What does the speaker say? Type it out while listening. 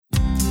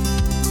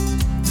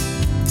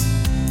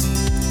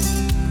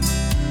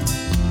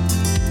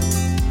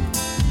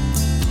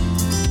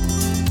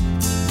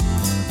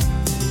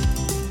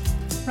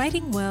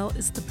Writing well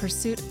is the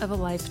pursuit of a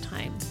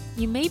lifetime.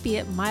 You may be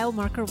at mile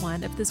marker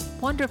 1 of this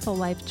wonderful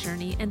life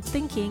journey and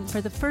thinking for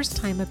the first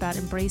time about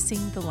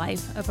embracing the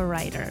life of a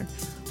writer.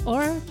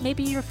 Or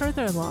maybe you're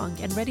further along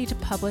and ready to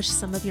publish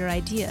some of your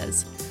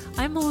ideas.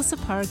 I'm Melissa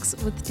Parks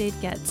with Dave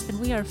Getz, and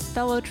we are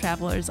fellow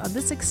travelers on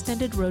this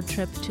extended road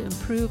trip to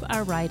improve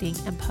our writing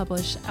and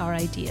publish our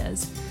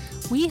ideas.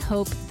 We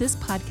hope this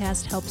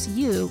podcast helps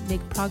you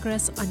make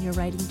progress on your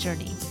writing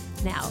journey.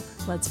 Now,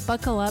 let's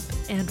buckle up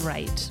and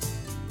write.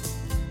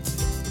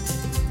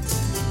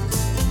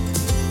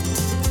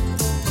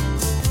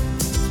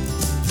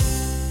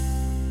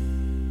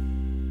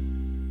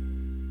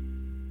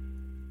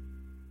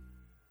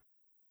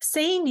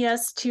 Saying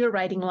yes to your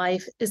writing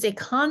life is a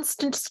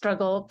constant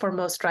struggle for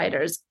most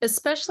writers,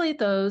 especially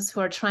those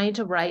who are trying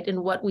to write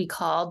in what we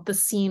call the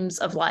seams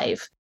of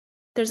life.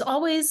 There's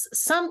always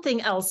something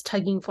else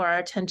tugging for our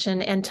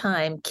attention and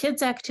time: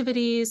 kids'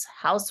 activities,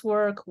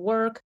 housework,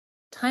 work,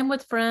 time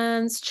with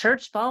friends,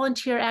 church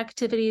volunteer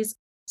activities,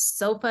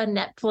 sofa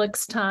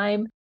Netflix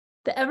time.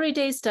 The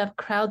everyday stuff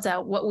crowds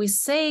out what we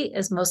say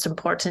is most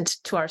important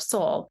to our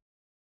soul.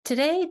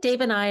 Today,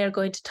 Dave and I are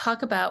going to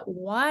talk about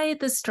why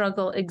the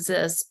struggle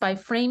exists by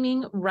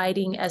framing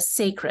writing as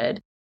sacred.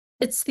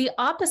 It's the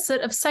opposite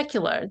of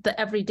secular, the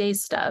everyday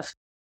stuff.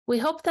 We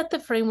hope that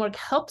the framework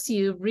helps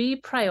you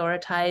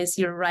reprioritize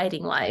your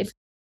writing life.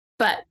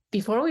 But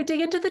before we dig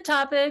into the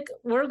topic,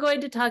 we're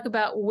going to talk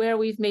about where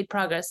we've made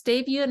progress.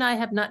 Dave, you and I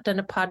have not done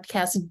a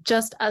podcast,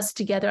 just us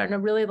together, in a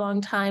really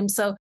long time.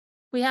 So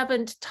we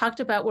haven't talked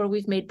about where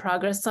we've made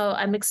progress. So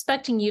I'm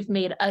expecting you've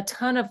made a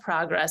ton of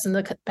progress in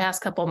the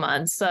past couple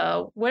months.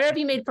 So where have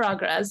you made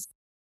progress?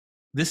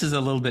 This is a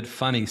little bit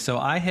funny. So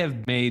I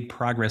have made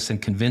progress in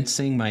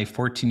convincing my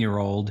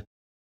 14-year-old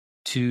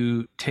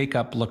to take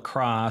up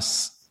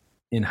lacrosse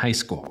in high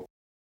school.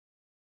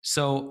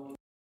 So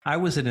I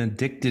was an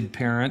addicted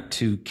parent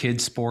to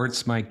kids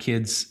sports. My older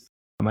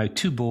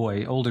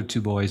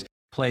two boys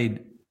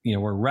played,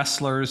 were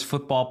wrestlers,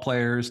 football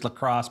players,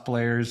 lacrosse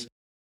players,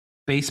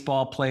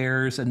 baseball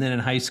players, and then in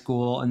high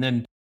school, and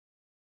then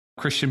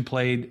Christian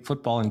played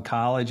football in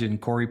college, and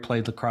Corey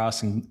played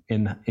lacrosse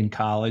in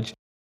college.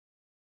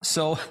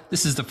 So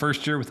this is the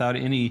first year without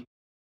any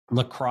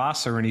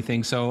lacrosse or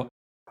anything. So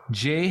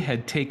Jay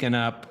had taken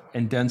up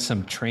and done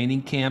some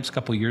training camps a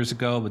couple years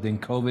ago, but then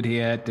COVID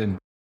hit, and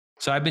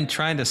so I've been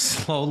trying to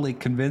slowly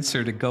convince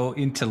her to go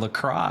into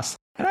lacrosse,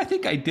 and I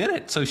think I did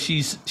it. So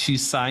she's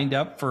signed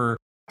up for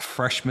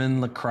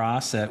freshman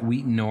lacrosse at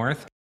Wheaton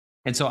North.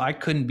 And so I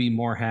couldn't be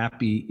more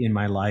happy in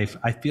my life.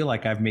 I feel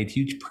like I've made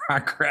huge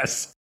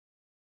progress.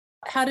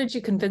 How did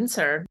you convince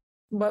her?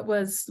 What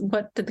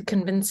did the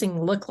convincing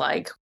look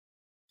like?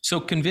 So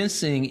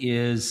convincing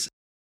is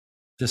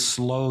the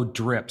slow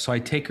drip. So I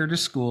take her to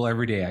school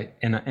every day.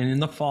 And in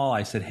the fall,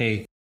 I said,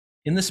 hey,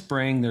 in the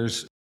spring,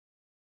 there's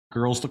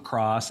girls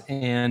lacrosse.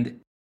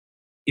 And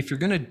if you're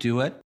going to do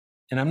it,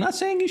 and I'm not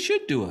saying you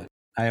should do it.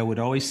 I would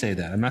always say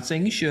that. I'm not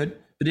saying you should,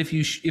 but if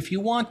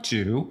you want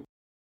to,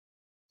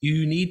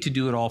 you need to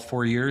do it all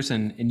 4 years,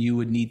 and you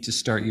would need to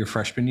start your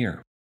freshman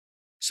year.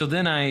 So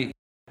then I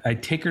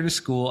take her to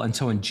school. And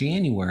so in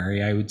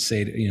January, I would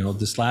say,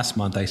 this last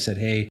month, I said,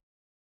 hey,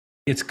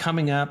 it's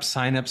coming up,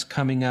 sign-up's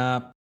coming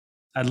up.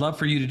 I'd love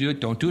for you to do it.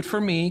 Don't do it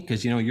for me,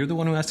 because, you're the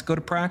one who has to go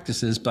to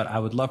practices, but I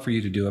would love for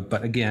you to do it.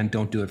 But again,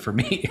 don't do it for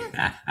me.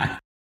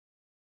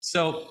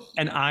 So,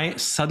 and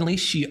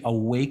she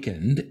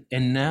awakened,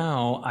 and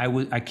now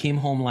I came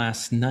home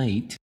last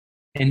night,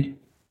 and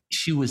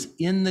she was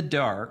in the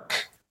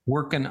dark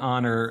working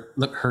on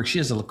she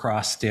has a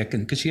lacrosse stick,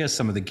 and because she has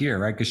some of the gear,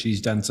 right? Because she's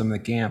done some of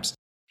the camps,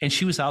 and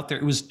she was out there.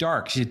 It was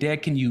dark. She said,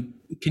 Dad, can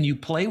you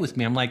play with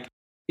me? I'm like,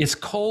 it's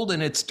cold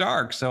and it's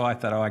dark. So I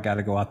thought, I got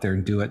to go out there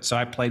and do it. So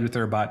I played with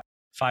her about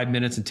 5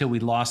 minutes until we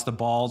lost the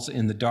balls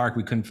in the dark.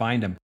 We couldn't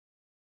find them.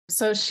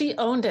 So she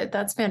owned it.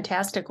 That's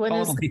fantastic. When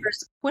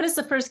is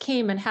the first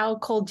game, and how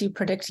cold do you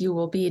predict you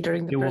will be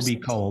during the first? It will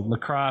be cold.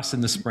 Lacrosse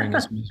in the spring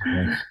is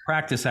miserable.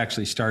 Practice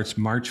actually starts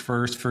March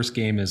 1st. First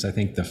game is, I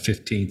think, the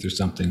 15th or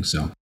something.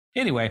 So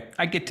anyway,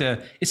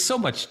 it's so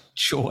much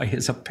joy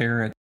as a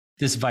parent,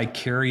 this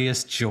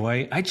vicarious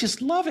joy. I just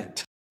love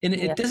it. And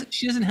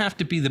she doesn't have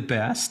to be the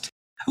best.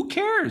 Who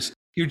cares?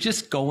 You're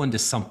just going to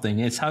something.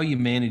 It's how you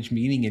manage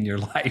meaning in your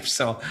life.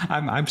 So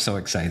I'm so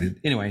excited.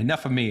 Anyway,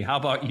 enough of me. How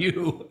about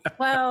you?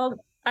 Well,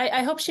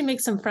 I hope she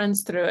makes some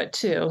friends through it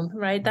too,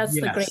 right? That's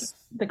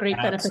the great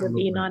benefit of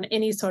being on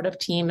any sort of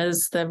team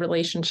is the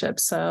relationship.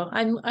 So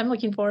I'm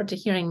looking forward to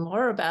hearing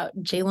more about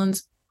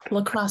Jalen's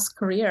lacrosse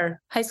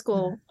career, high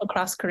school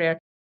lacrosse career.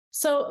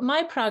 So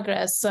my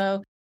progress.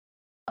 So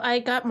I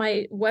got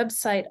my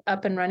website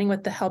up and running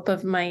with the help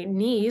of my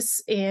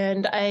niece,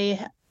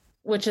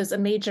 which is a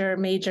major,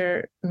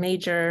 major,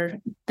 major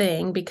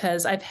thing,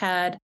 because I've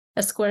had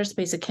a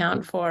Squarespace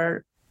account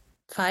for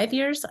 5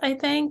 years, I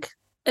think.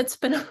 It's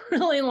been a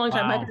really long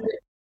time. Wow. I've had it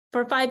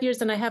for 5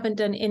 years and I haven't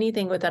done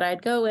anything with it.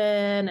 I'd go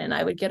in and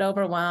I would get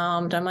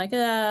overwhelmed. I'm like,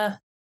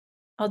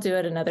 I'll do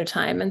it another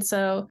time. And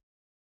so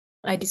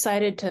I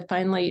decided to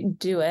finally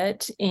do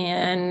it.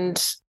 And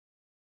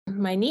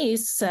my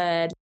niece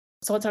said,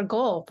 so what's our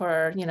goal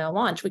for,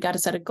 launch? We got to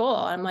set a goal.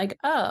 I'm like,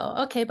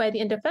 oh, okay, by the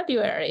end of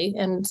February.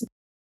 And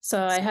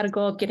so I had a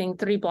goal of getting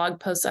 3 blog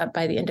posts up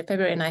by the end of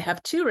February, and I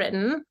have 2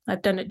 written.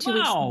 I've done it 2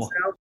 weeks in a row.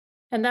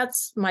 And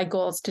that's my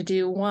goal, is to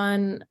do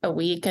 1 a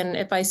week. And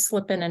if I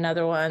slip in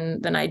another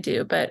one, then I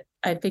do. But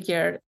I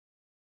figured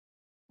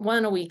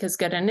 1 a week is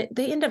good. And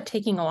they end up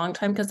taking a long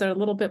time because they're a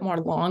little bit more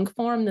long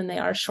form than they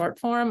are short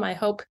form. I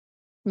hope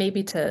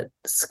maybe to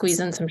squeeze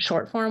in some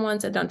short form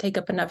ones that don't take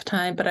up enough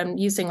time, but I'm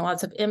using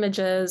lots of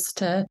images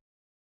to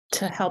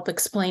help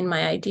explain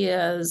my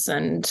ideas.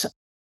 And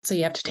so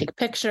you have to take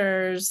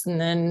pictures,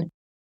 and then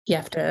you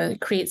have to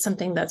create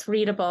something that's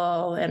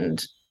readable.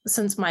 And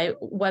since my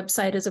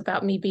website is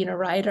about me being a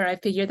writer, I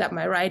figure that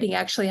my writing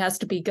actually has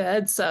to be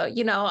good. So,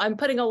 I'm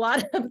putting a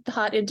lot of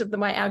thought into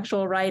my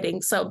actual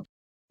writing. So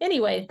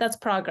anyway, that's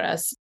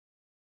progress.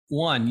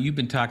 One, you've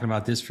been talking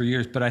about this for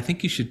years, but I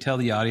think you should tell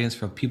the audience,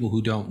 for people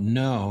who don't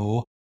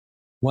know,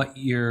 what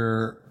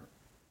your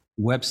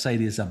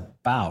website is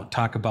about.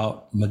 Talk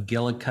about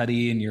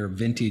McGillicuddy and your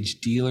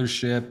vintage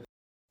dealership.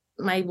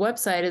 My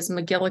website is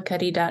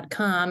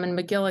McGillicuddy.com, and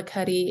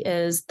McGillicuddy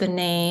is the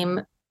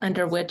name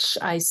under which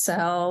I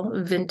sell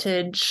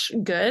vintage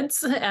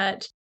goods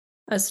at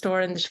a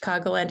store in the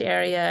Chicagoland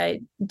area. I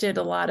did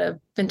a lot of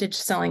vintage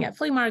selling at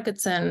flea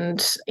markets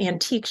and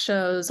antique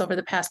shows over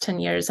the past 10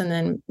 years, and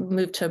then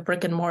moved to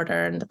brick and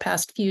mortar in the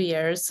past few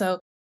years. So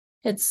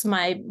it's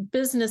my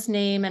business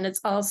name, and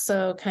it's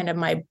also kind of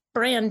my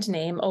brand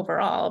name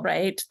overall,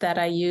 right? That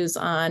I use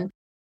on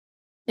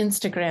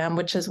Instagram,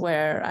 which is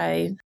where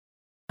I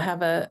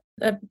have a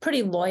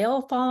pretty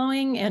loyal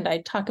following, and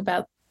I talk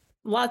about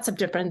lots of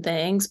different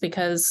things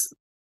because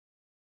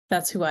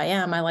that's who I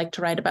am. I like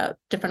to write about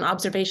different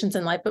observations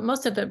in life, but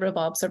most of it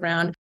revolves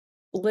around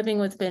living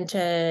with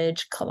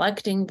vintage,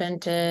 collecting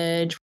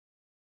vintage,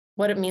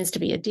 what it means to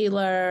be a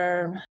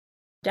dealer,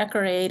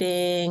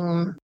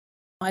 decorating.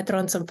 I throw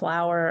in some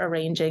flower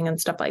arranging and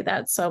stuff like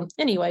that. So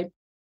anyway,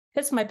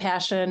 it's my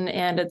passion,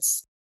 and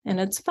it's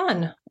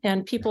fun.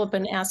 And people have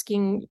been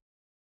asking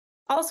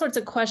all sorts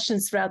of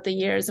questions throughout the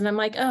years. And I'm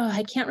like, oh,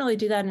 I can't really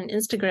do that in an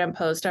Instagram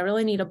post. I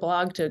really need a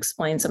blog to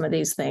explain some of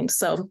these things.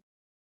 So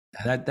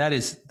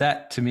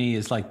that to me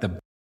is like the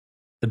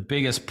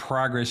biggest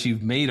progress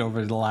you've made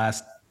over the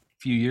last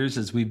few years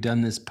as we've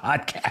done this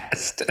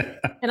podcast.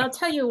 And I'll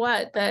tell you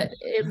what, that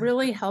it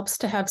really helps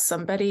to have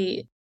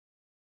somebody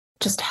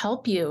just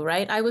help you,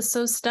 right? I was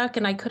so stuck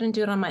and I couldn't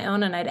do it on my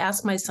own. And I'd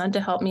ask my son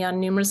to help me on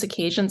numerous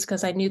occasions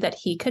because I knew that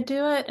he could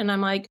do it. And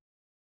I'm like,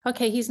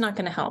 okay, he's not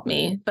going to help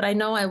me, but I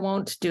know I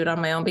won't do it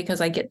on my own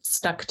because I get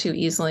stuck too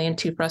easily and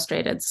too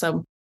frustrated.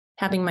 So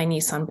having my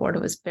niece on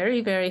board was very,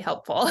 very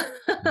helpful.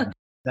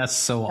 That's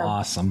so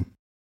awesome.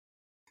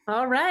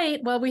 All right.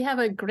 Well, we have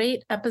a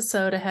great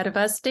episode ahead of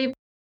us. Dave,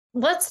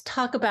 let's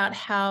talk about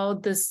how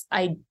this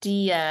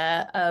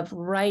idea of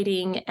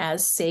writing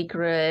as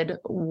sacred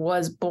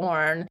was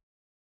born.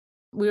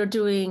 We were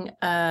doing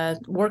a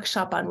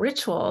workshop on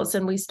rituals,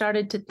 and we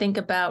started to think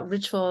about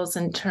rituals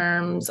in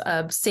terms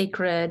of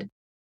sacred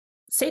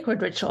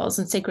rituals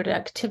and sacred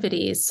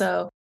activities.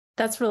 So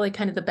that's really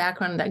kind of the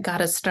background that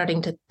got us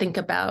starting to think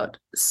about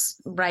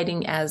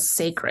writing as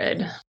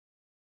sacred.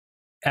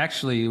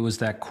 Actually, it was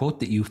that quote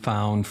that you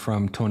found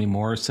from Toni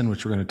Morrison,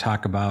 which we're going to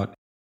talk about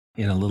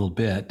in a little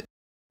bit,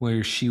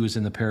 where she was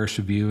in the Parish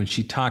Review, and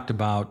she talked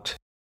about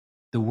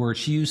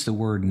she used the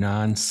word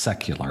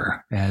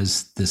non-secular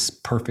as this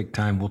perfect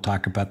time. We'll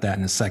talk about that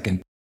in a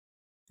second.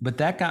 But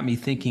that got me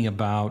thinking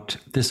about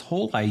this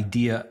whole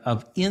idea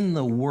of in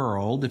the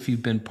world, if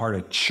you've been part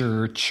of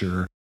church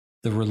or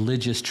the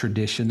religious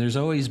tradition, there's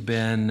always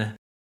been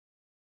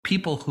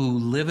people who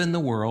live in the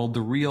world,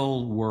 the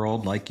real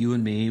world, like you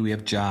and me, we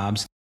have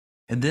jobs.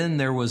 And then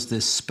there was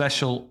this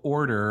special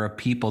order of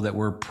people that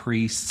were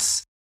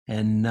priests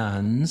and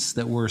nuns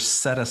that were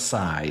set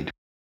aside.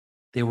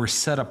 They were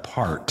set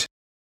apart.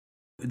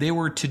 They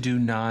were to do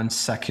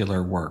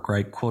non-secular work,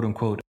 right? Quote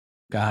unquote,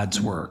 God's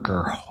work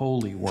or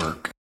holy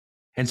work.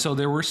 And so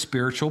there were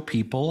spiritual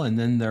people, and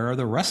then there are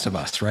the rest of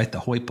us, right? The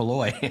hoi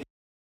polloi.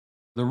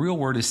 The real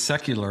word is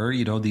secular.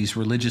 These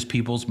religious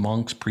peoples,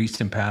 monks,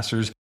 priests, and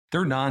pastors,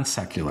 they're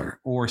non-secular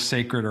or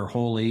sacred or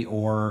holy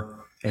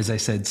or, as I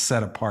said,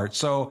 set apart.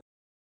 So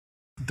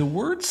the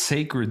word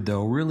sacred,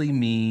 though, really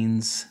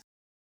means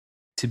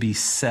to be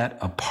set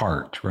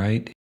apart,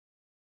 right?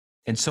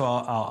 And so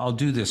I'll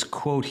do this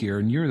quote here,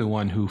 and you're the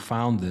one who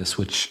found this,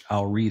 which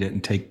I'll read it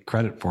and take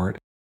credit for it.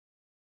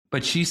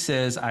 But she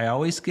says, I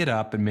always get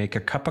up and make a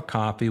cup of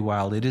coffee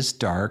while it is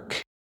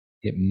dark.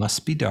 It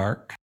must be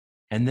dark.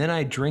 And then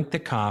I drink the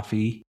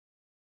coffee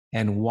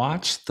and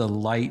watch the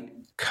light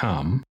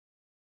come.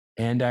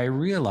 And I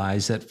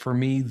realize that for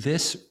me,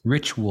 this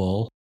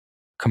ritual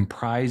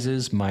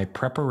comprises my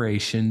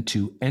preparation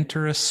to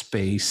enter a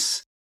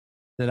space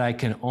that I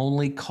can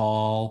only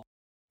call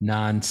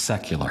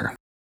non-secular.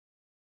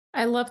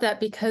 I love that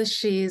because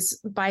she's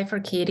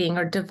bifurcating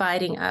or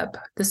dividing up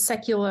the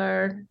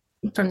secular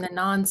from the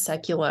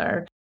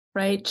non-secular.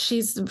 right?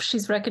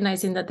 She's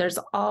recognizing that there's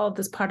all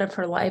this part of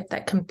her life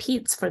that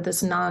competes for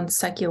this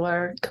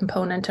non-secular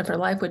component of her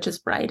life, which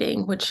is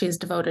writing, which she's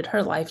devoted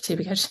her life to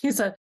because she's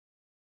a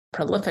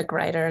prolific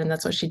writer and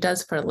that's what she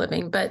does for a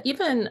living. But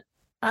even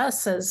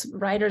us as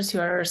writers who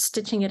are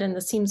stitching it in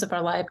the seams of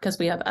our life because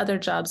we have other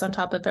jobs on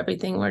top of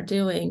everything we're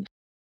doing,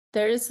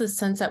 there is this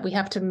sense that we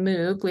have to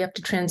move, we have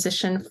to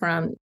transition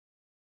from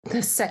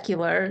the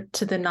secular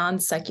to the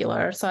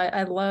non-secular. So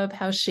I love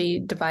how she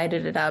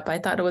divided it up. I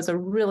thought it was a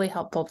really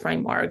helpful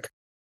framework.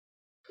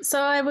 So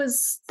I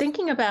was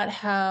thinking about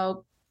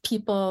how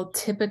people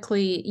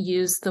typically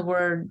use the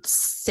word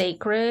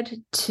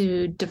sacred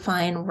to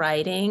define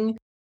writing.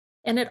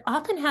 And it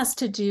often has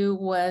to do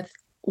with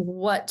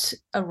what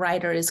a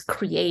writer is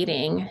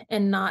creating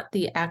and not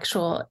the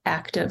actual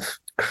act of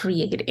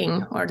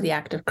creating or the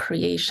act of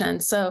creation.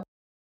 So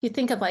you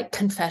think of like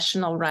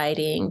confessional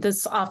writing.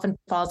 This often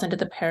falls into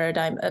the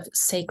paradigm of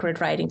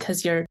sacred writing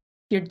because you're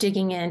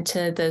digging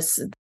into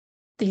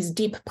these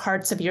deep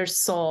parts of your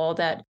soul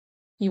that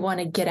you want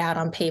to get out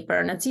on paper.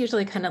 And it's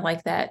usually kind of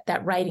like that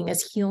writing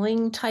is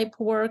healing type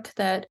work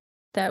that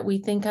we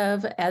think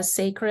of as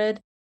sacred,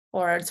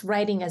 or it's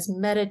writing as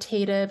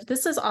meditative.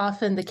 This is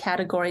often the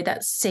category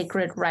that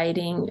sacred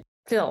writing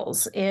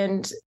fills.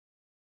 And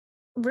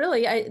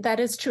really, that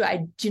is true.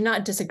 I do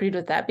not disagree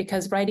with that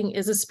because writing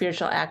is a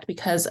spiritual act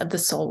because of the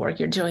soul work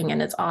you're doing.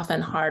 And it's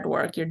often hard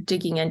work. You're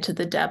digging into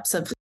the depths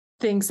of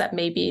things that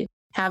maybe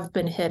have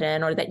been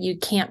hidden or that you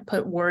can't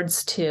put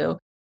words to.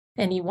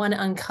 And you want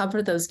to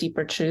uncover those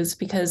deeper truths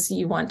because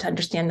you want to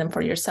understand them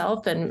for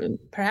yourself and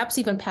perhaps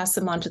even pass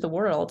them on to the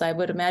world. I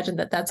would imagine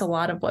that that's a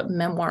lot of what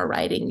memoir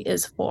writing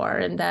is for,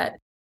 and that,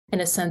 in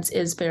a sense,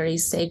 is very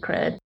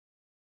sacred.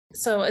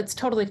 So it's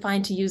totally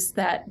fine to use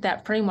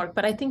that framework.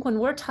 But I think when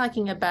we're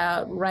talking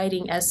about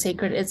writing as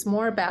sacred, it's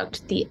more about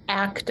the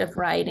act of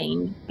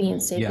writing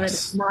being sacred,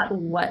 Yes. not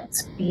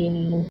what's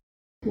being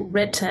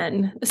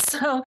written.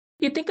 So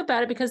you think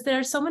about it because there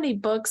are so many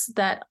books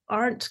that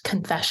aren't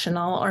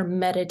confessional or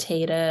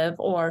meditative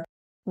or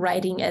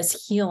writing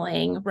as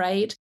healing,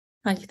 right?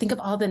 Like you think of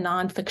all the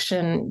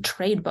nonfiction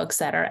trade books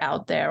that are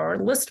out there or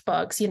list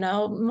books,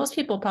 most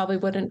people probably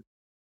wouldn't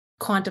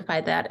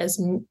quantify that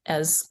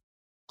as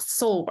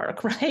soul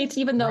work, right?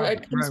 Even though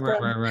it comes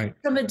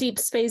from a deep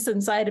space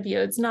inside of you,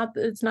 it's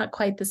not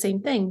quite the same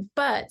thing.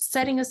 But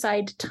setting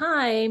aside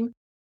time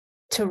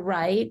to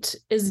write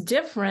is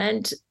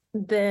different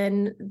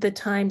than the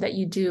time that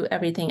you do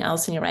everything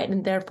else in your write,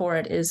 and therefore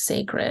it is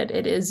sacred.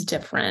 It is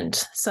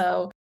different.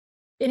 So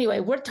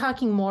anyway, we're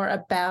talking more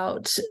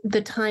about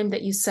the time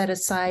that you set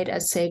aside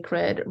as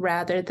sacred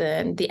rather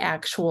than the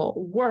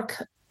actual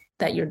work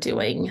that you're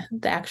doing,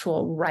 the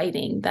actual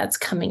writing that's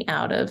coming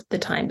out of the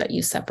time that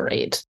you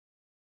separate.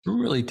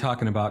 We're really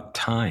talking about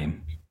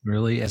time,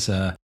 really, as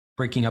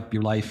breaking up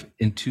your life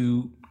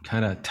into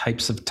kind of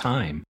types of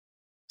time,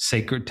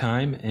 sacred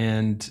time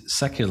and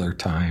secular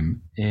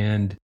time.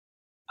 And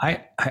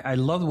I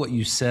love what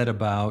you said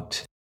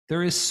about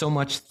there is so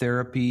much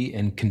therapy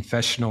and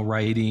confessional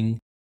writing.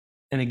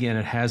 And again,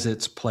 it has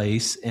its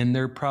place. And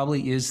there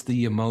probably is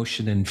the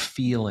emotion and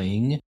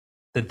feeling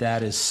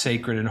that is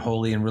sacred and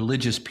holy, and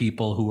religious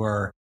people who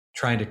are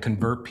trying to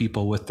convert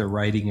people with their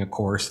writing, of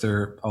course,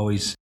 they're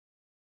always,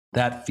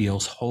 that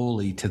feels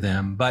holy to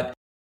them. But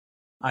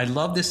I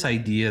love this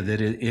idea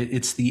that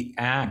it's the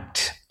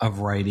act of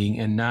writing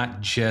and not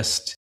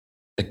just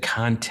the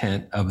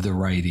content of the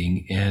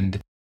writing.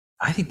 And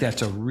I think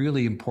that's a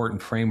really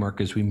important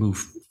framework as we move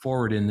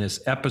forward in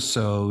this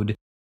episode.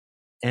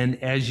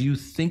 And as you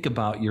think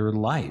about your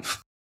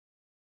life,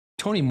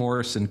 Toni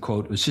Morrison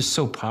quote was just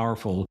so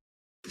powerful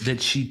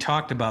that she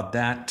talked about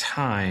that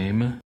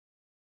time,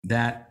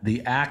 that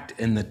the act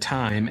and the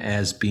time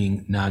as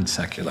being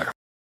non-secular.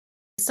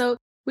 So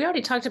we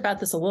already talked about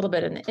this a little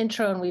bit in the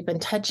intro and we've been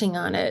touching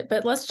on it,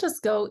 but let's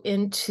just go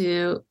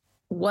into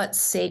what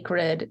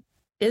sacred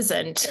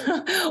isn't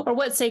or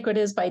what sacred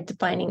is by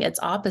defining its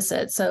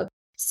opposite. So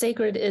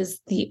sacred is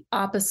the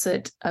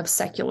opposite of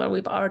secular.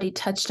 We've already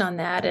touched on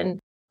that. And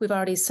we've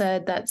already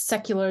said that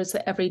secular is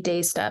the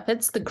everyday stuff.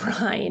 It's the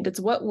grind.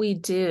 It's what we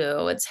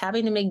do. It's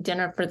having to make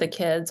dinner for the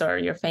kids or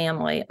your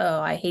family.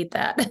 Oh, I hate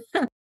that.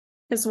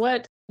 It's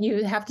what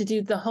you have to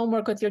do the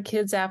homework with your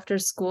kids after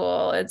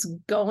school. It's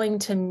going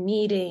to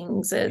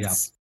meetings.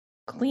 It's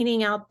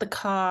cleaning out the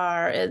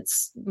car.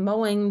 It's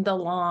mowing the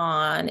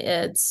lawn.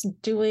 It's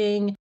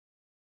doing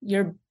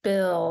your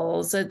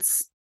bills.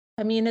 It's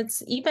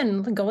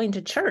even going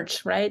to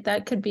church, right?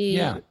 That could be.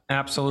 Yeah,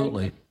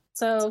 absolutely. Right?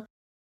 So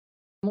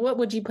what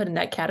would you put in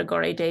that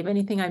category, Dave?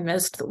 Anything I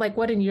missed? Like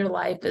what in your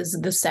life is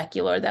the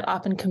secular that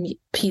often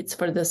competes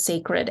for the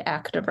sacred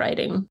act of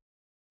writing?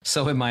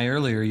 So in my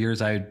earlier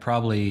years, I would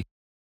probably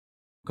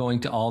going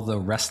to all the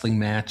wrestling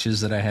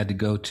matches that I had to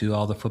go to,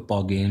 all the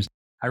football games.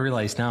 I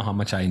realize now how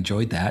much I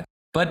enjoyed that,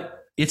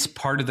 but it's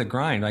part of the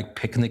grind, like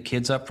picking the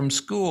kids up from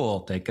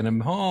school, taking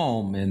them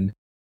home. And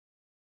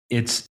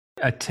it's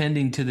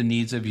attending to the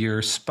needs of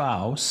your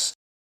spouse,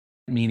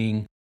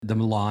 meaning the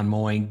lawn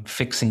mowing,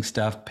 fixing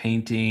stuff,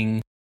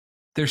 painting,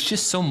 there's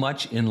just so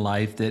much in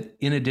life that,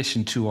 in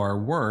addition to our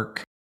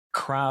work,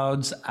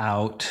 crowds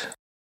out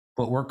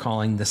what we're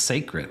calling the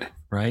sacred,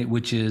 right?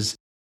 Which is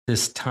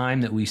this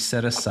time that we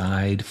set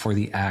aside for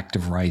the act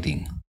of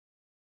writing.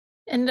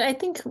 And I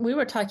think we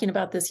were talking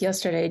about this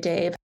yesterday,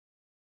 Dave.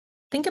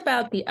 Think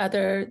about the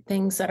other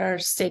things that are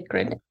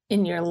sacred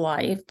in your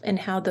life and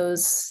how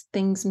those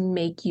things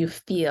make you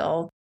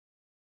feel.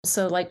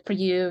 So like for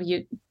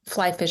you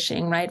fly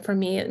fishing, right? For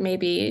me, it may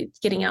be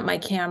getting out my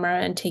camera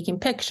and taking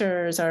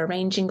pictures or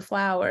arranging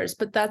flowers,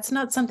 but that's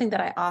not something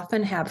that I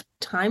often have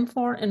time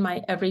for in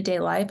my everyday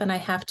life. And I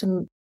have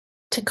to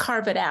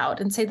carve it out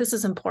and say, this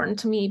is important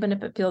to me, even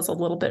if it feels a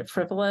little bit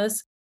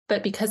frivolous,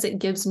 but because it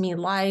gives me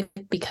life,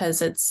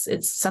 because it's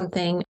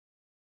something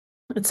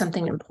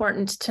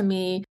important to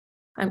me,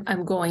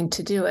 I'm going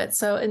to do it.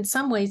 So in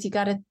some ways, you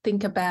got to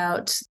think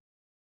about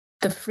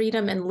the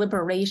freedom and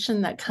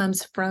liberation that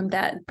comes from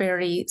that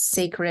very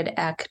sacred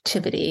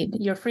activity.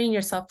 You're freeing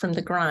yourself from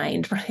the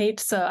grind, right?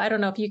 So I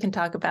don't know if you can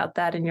talk about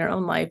that in your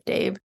own life,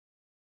 Dave.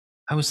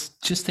 I was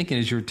just thinking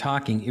as you were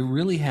talking, it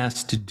really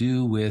has to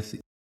do with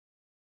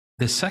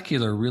the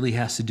secular, really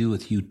has to do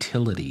with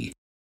utility,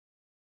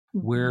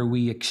 where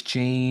we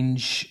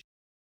exchange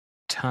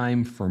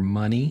time for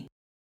money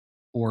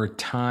or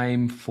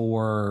time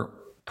for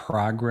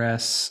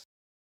progress.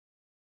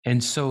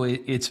 And so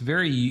it's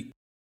very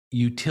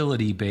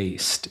utility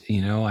based.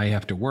 I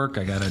have to work,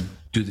 I got to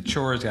do the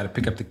chores, got to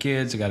pick up the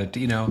kids, I got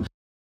to,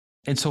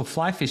 and so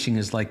fly fishing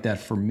is like that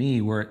for me,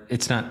 where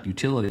it's not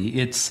utility,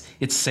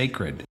 it's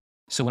sacred.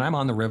 So when I'm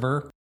on the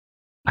river,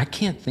 I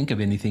can't think of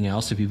anything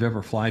else. If you've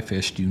ever fly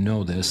fished, you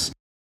know this.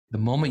 The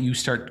moment you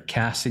start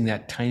casting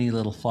that tiny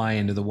little fly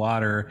into the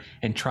water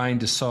and trying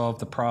to solve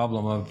the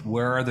problem of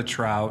where are the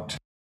trout,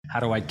 how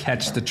do I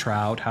catch the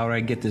trout, how do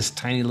I get this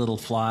tiny little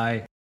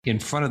fly in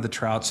front of the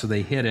trout so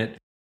they hit it,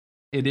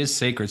 it is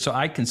sacred. So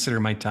I consider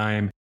my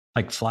time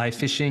like fly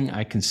fishing,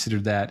 I consider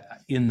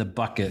that in the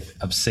bucket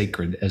of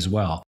sacred as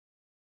well.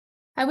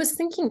 I was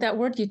thinking that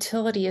word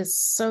utility is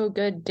so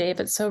good, Dave.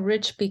 It's so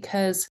rich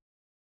because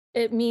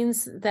it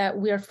means that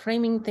we are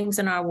framing things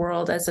in our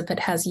world as if it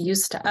has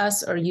use to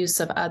us or use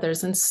of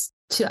others and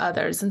to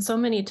others. And so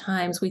many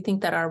times we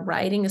think that our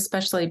writing,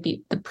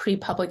 especially the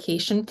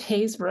pre-publication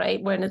phase,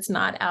 right, when it's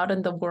not out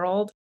in the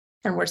world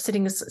and we're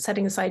setting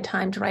aside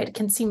time to write, it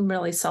can seem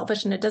really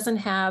selfish and it doesn't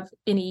have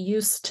any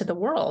use to the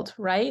world,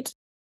 right?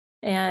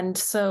 And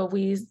so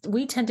we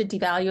tend to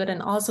devalue it.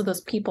 And also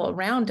those people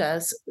around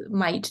us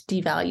might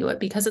devalue it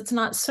because it's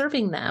not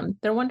serving them.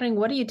 They're wondering,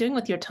 what are you doing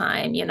with your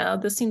time?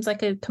 This seems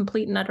like a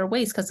complete and utter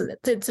waste because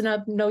it's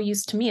of no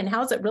use to me. And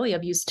how is it really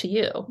of use to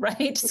you?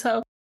 Right.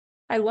 So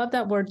I love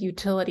that word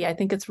utility. I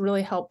think it's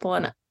really helpful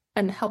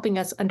in helping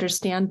us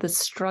understand the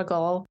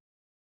struggle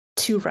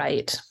to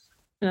write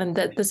and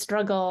that the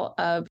struggle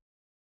of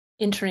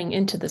entering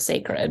into the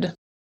sacred.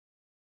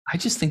 I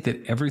just think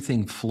that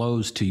everything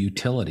flows to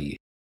utility.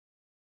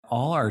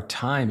 All our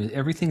time,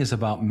 everything is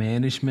about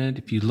management.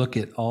 If you look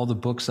at all the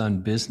books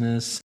on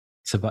business,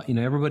 it's about,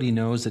 everybody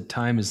knows that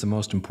time is the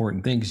most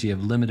important thing because you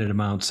have limited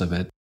amounts of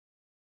it.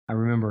 I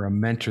remember a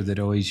mentor that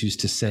always used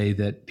to say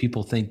that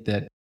people think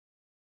that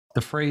the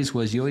phrase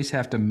was, you always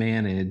have to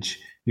manage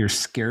your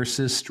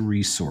scarcest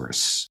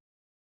resource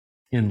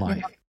in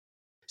life. Yeah.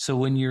 So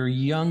when you're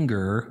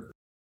younger,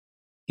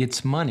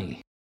 it's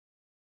money.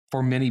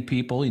 For many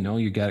people,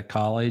 you got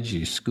college,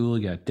 you school,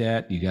 you got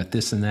debt, you got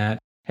this and that.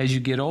 As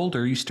you get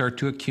older, you start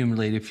to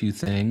accumulate a few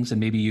things and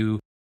maybe you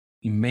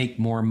make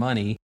more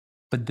money,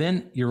 but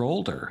then you're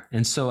older.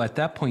 And so at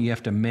that point, you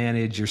have to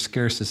manage your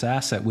scarcest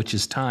asset, which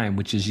is time,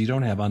 which is you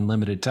don't have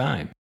unlimited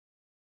time.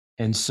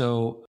 And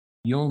so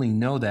you only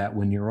know that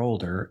when you're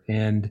older.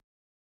 And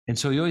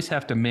so you always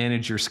have to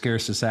manage your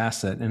scarcest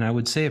asset. And I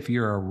would say if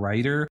you're a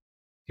writer,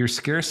 your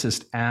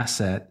scarcest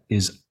asset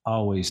is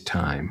always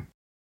time.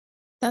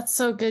 That's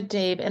so good,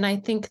 Dave. And I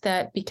think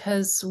that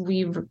because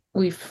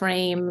we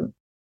frame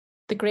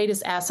the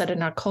greatest asset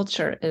in our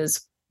culture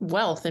is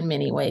wealth in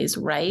many ways,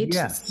 right?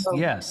 Yes,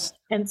 yes.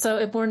 And so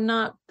if we're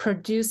not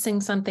producing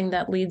something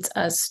that leads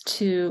us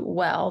to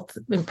wealth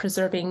and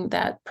preserving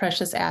that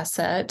precious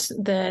asset,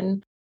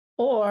 then,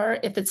 or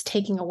if it's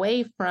taking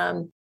away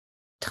from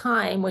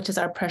time, which is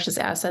our precious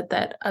asset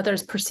that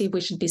others perceive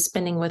we should be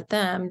spending with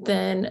them,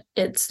 then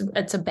it's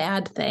a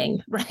bad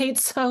thing, right?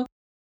 So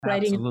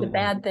writing is a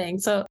bad thing.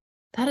 So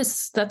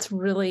that's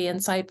really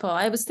insightful.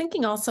 I was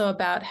thinking also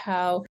about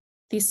how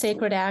these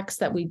sacred acts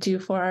that we do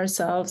for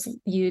ourselves,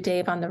 you,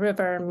 Dave, on the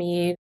river,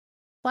 me,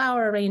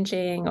 flower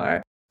arranging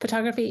or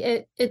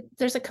photography,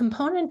 there's a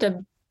component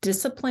of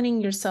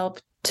disciplining yourself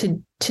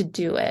to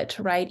do it,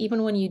 right?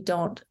 Even when you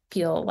don't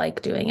feel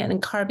like doing it,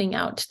 and carving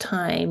out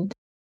time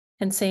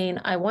and saying,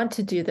 I want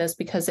to do this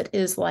because it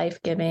is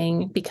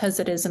life-giving, because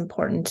it is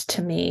important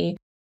to me.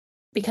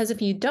 Because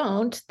if you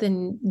don't,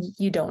 then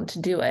you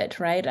don't do it,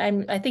 right?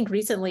 I think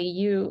recently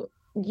you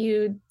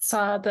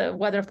saw the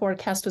weather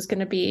forecast was going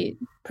to be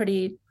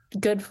pretty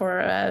good for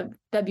a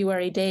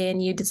February day,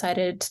 and you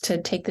decided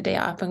to take the day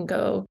off and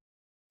go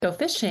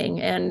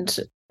fishing. And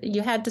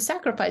you had to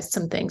sacrifice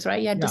some things,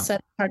 right? You had to Yeah.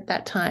 set apart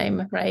that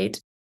time, right?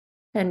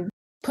 And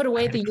put I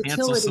away had the to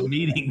cancel some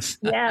utility. meetings.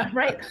 Yeah,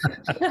 right.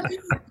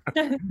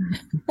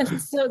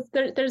 So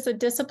there's a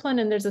discipline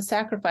and there's a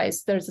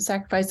sacrifice. There's a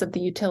sacrifice of the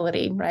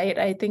utility, right?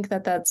 I think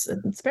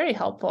it's very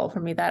helpful for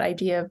me, that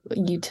idea of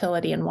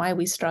utility and why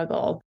we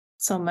struggle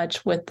so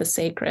much with the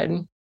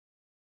sacred.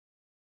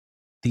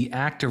 The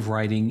act of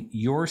writing,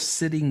 you're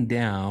sitting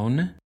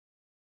down,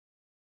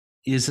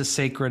 is a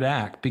sacred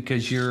act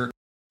because you're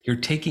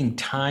taking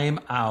time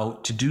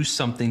out to do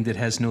something that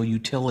has no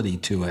utility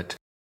to it,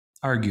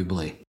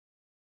 arguably.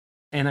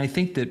 And I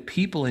think that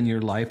people in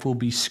your life will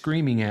be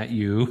screaming at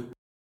you,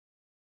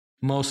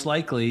 most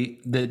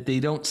likely, that they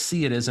don't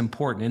see it as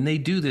important. And they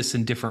do this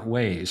in different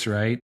ways,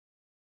 right?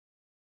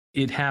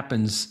 It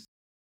happens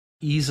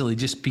easily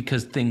just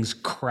because things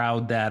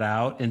crowd that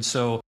out. And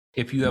so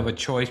if you have a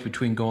choice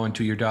between going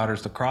to your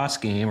daughter's lacrosse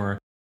game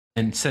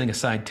and setting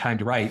aside time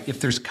to write, if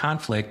there's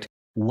conflict,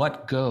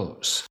 what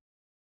goes?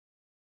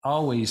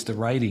 Always the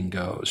writing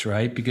goes,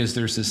 right? Because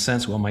there's this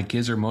sense, well, my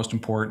kids are most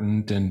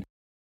important. And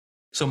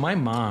so my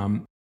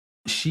mom,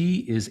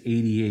 she is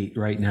 88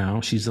 right now.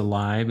 She's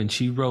alive, and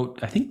she wrote,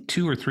 I think,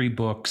 2 or 3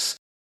 books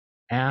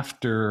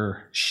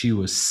after she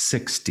was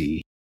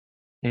 60.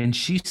 And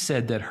she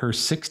said that her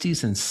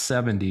 60s and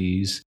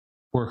 70s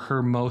were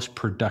her most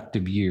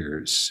productive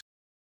years.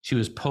 She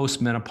was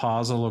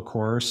postmenopausal, of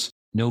course,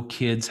 no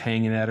kids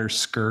hanging at her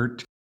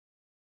skirt.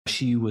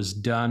 She was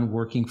done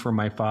working for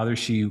my father.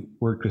 She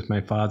worked with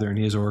my father and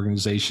his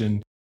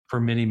organization for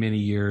many, many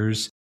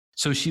years.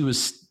 So she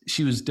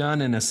was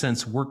done, in a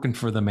sense, working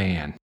for the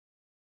man.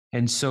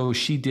 And so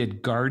she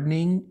did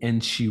gardening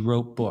and she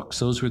wrote books.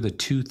 Those were the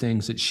 2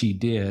 things that she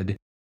did.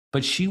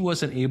 But she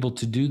wasn't able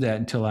to do that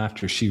until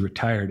after she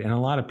retired. And a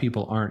lot of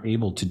people aren't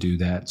able to do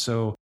that.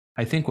 So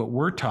I think what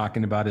we're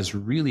talking about is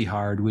really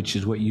hard, which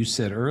is what you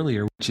said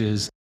earlier, which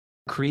is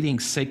creating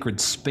sacred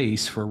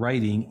space for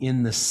writing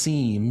in the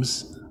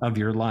seams of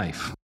your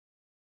life.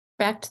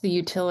 Back to the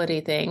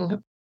utility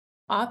thing.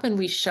 Often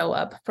we show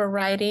up for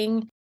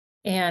writing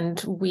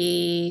and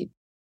we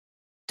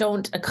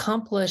don't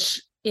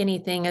accomplish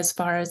anything as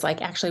far as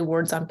like actually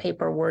words on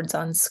paper, words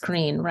on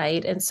screen,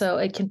 right? And so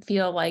it can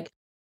feel like,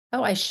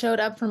 oh, I showed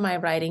up for my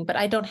writing, but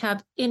I don't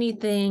have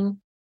anything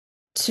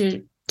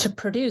to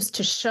produce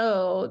to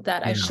show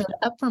that I showed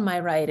up for my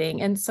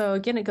writing. And so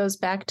again, it goes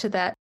back to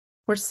that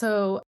we're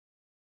so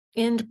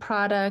end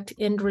product,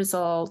 end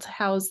result,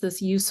 how is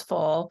this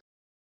useful,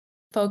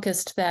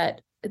 focused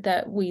that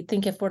we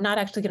think if we're not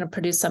actually going to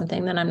produce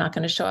something, then I'm not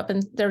going to show up.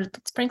 And there's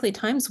frankly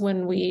times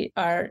when we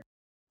are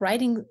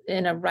writing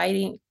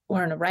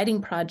or in a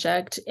writing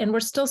project, and we're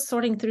still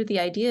sorting through the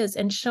ideas,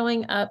 and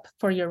showing up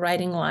for your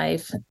writing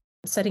life,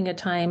 setting a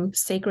time,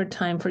 sacred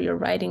time for your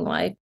writing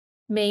life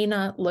may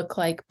not look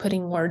like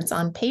putting words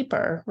on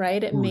paper,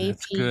 right? It may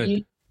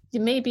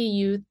be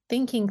you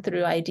thinking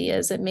through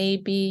ideas. It may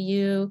be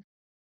you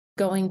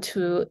going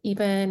to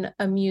even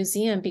a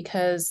museum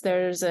because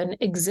there's an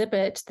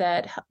exhibit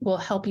that will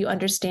help you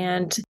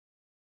understand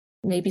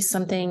maybe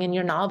something in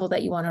your novel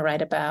that you want to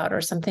write about,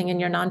 or something in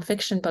your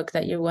nonfiction book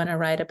that you want to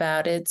write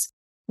about. It's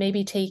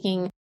maybe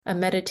taking a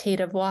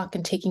meditative walk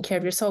and taking care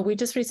of your soul. We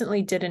just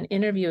recently did an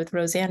interview with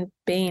Roseanne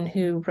Bain,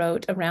 who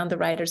wrote Around the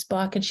Writer's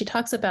Block, and she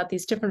talks about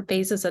these different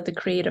phases of the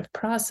creative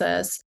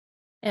process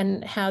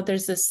and how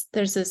there's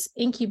this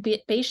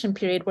incubation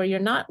period where you're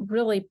not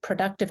really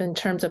productive in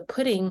terms of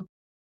putting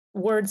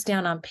words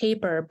down on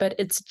paper, but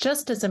it's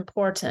just as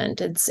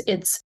important.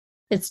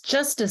 It's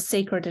just as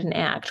sacred an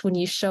act when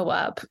you show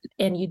up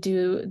and you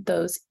do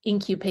those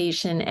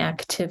incubation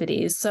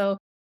activities. So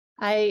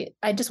I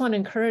just want to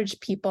encourage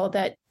people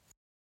that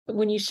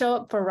when you show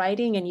up for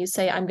writing and you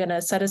say, I'm going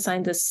to set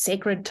aside this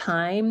sacred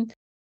time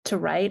to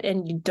write,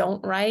 and you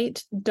don't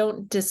write,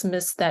 don't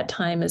dismiss that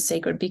time as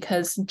sacred,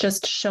 because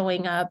just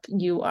showing up,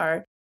 you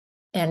are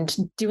and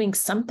doing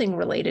something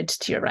related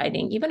to your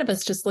writing, even if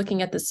it's just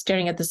staring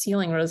at the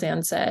ceiling,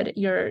 Roseanne said,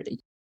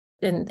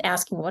 and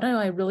asking, what do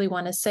I really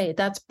want to say?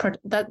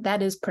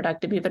 That is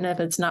productive, even if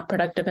it's not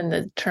productive in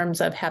the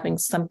terms of having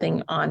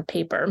something on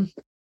paper.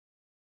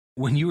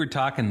 When you were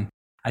talking,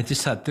 I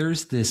just thought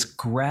there's this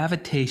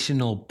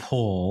gravitational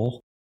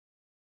pull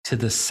to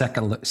the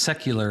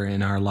secular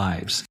in our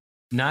lives.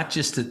 Not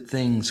just that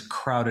things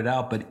crowd it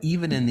out, but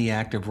even in the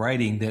act of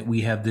writing, that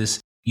we have this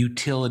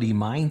utility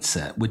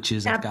mindset, which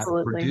is I've got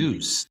to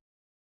produce.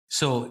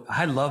 So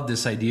I love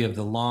this idea of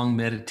the long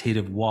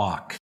meditative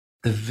walk,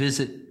 the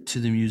visit to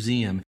the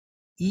museum,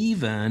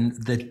 even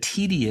the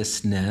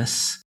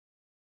tediousness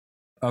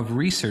of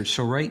research.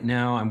 So right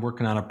now I'm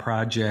working on a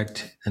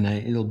project, and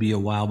it'll be a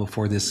while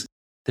before this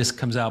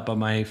comes out, but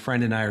my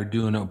friend and I are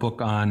doing a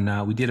book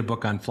on, we did a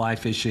book on fly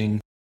fishing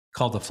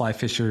called The Fly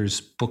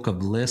Fisher's Book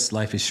of Lists,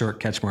 Life is Short,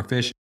 Catch More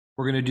Fish.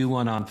 We're going to do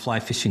one on fly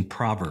fishing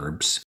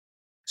proverbs.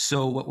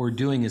 So what we're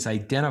doing is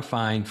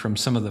identifying from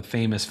some of the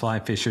famous fly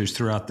fishers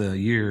throughout the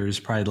years,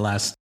 probably the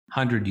last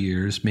 100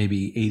 years,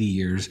 maybe 80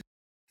 years,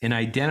 and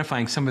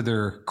identifying some of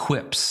their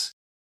quips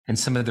and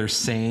some of their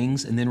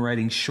sayings, and then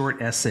writing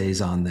short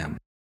essays on them.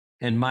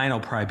 And mine will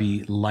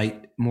probably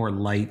be more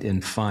light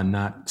and fun,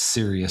 not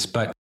serious,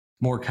 but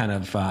more kind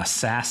of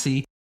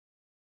sassy.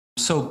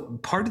 So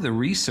part of the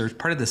research,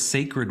 part of the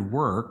sacred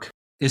work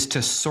is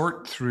to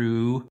sort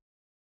through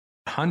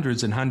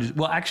hundreds and hundreds,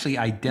 well, actually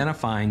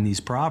identifying these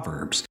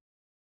proverbs.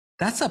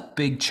 That's a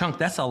big chunk.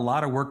 That's a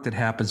lot of work that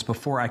happens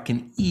before I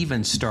can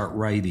even start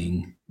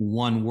writing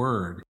one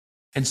word.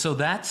 And so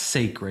that's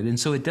sacred. And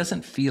so it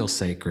doesn't feel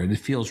sacred. It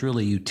feels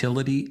really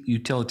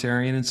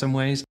utilitarian in some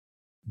ways.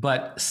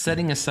 But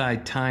setting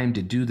aside time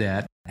to do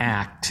that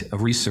act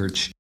of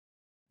research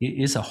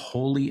is a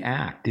holy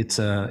act. It's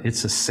a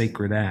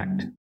sacred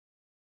act.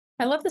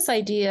 I love this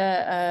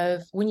idea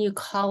of when you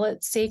call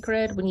it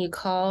sacred, when you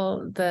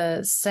call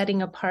the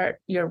setting apart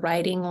your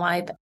writing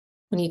life,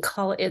 when you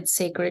call it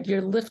sacred,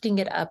 you're lifting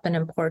it up in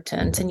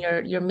importance and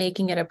you're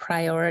making it a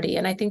priority.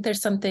 And I think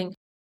there's something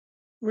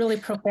really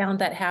profound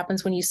that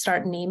happens when you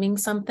start naming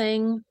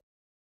something.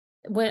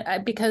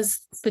 Because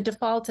the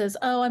default is,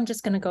 oh, I'm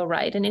just going to go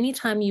write. And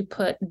anytime you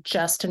put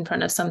just in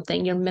front of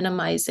something, you're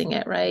minimizing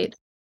it, right?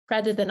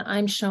 Rather than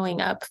I'm showing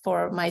up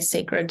for my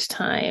sacred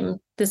time.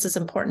 This is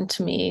important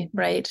to me,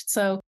 right?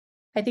 So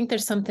I think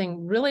there's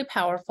something really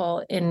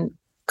powerful in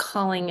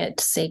calling it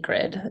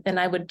sacred. And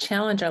I would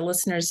challenge our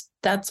listeners,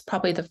 that's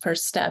probably the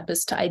first step,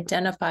 is to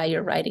identify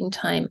your writing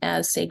time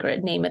as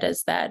sacred, name it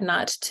as that,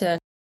 not to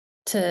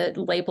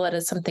label it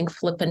as something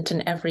flippant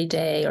and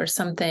everyday or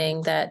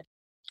something that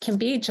can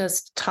be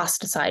just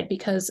tossed aside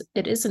because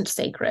it isn't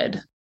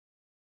sacred.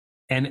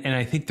 And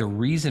I think the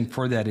reason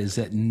for that is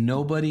that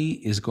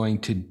nobody is going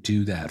to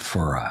do that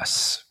for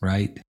us,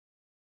 right?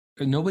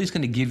 Nobody's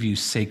going to give you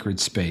sacred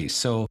space.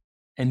 So,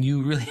 and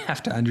you really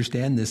have to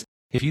understand this.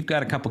 If you've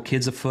got a couple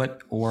kids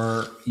afoot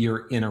or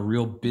you're in a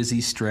real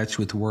busy stretch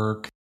with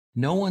work,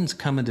 no one's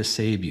coming to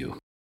save you.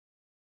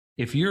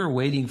 If you're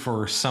waiting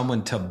for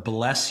someone to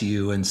bless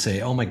you and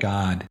say, oh my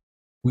God,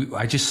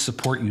 I just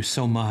support you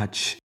so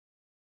much,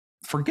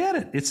 forget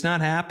it. It's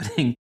not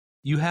happening.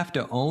 You have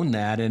to own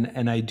that.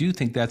 And I do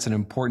think that's an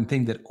important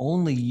thing, that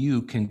only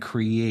you can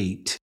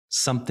create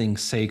something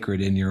sacred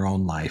in your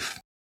own life.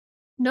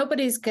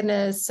 Nobody's going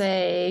to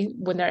say,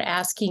 when they're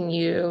asking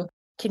you,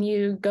 can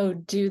you go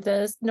do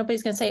this?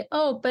 Nobody's going to say,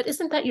 oh, but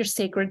isn't that your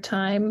sacred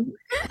time?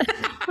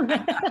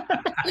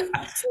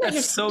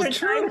 That's so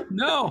true. Time?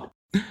 No.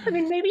 I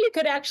mean, maybe you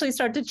could actually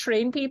start to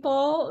train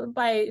people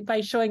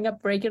by showing up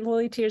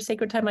regularly to your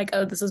sacred time, like,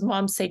 oh, this is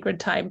mom's sacred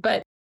time.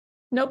 But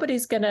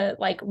nobody's going to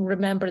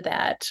remember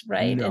that,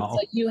 right? No. And so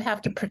you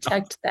have to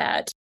protect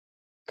that,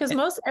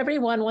 because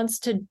everyone wants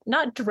to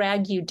not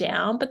drag you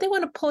down, but they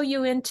want to pull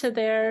you into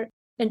their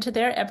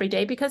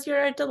everyday, because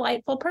you're a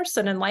delightful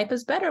person and life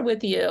is better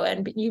with you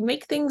and you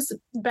make things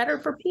better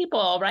for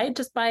people, right?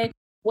 Just by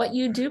what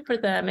you do for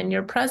them and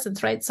your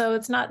presence, right? So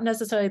it's not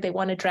necessarily they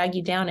want to drag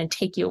you down and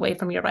take you away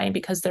from your writing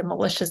because they're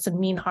malicious and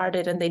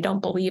mean-hearted and they don't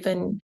believe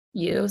in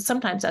you.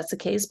 Sometimes that's the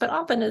case, but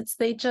often it's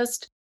they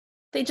just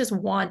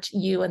want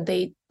you and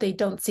they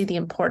don't see the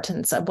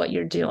importance of what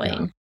you're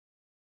doing.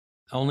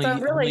 Yeah.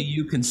 Only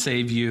you can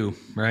save you,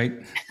 right?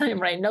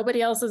 Right.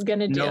 Nobody else is going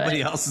to do it.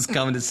 Nobody else is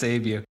coming to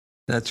save you.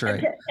 That's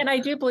right. And I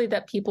do believe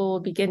that people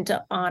will begin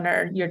to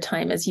honor your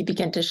time as you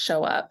begin to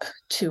show up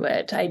to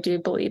it. I do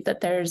believe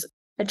that there's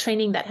a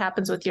training that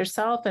happens with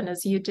yourself. And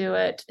as you do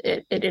it,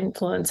 it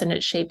influences and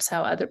it shapes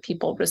how other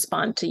people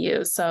respond to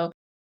you. So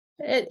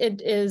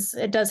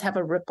it does have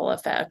a ripple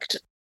effect.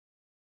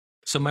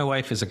 So my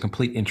wife is a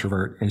complete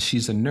introvert and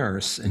she's a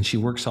nurse and she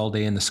works all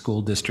day in the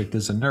school district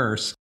as a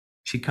nurse.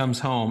 She comes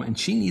home and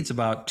she needs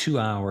about 2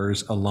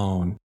 hours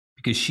alone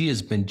because she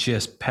has been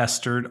just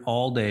pestered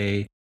all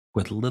day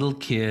with little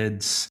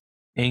kids,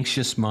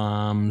 anxious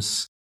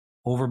moms,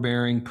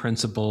 overbearing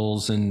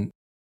principals, and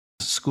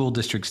school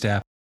district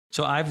staff.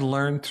 So I've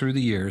learned through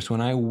the years,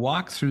 when I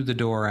walk through the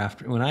door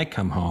when I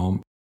come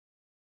home,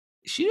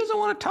 she doesn't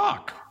want to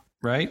talk,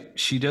 right?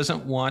 She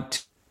doesn't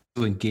want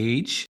to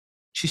engage.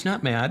 She's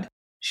not mad.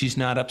 She's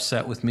not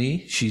upset with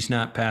me. She's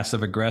not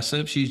passive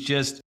aggressive. She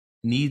just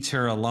needs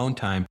her alone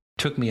time.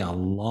 Took me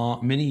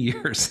many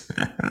years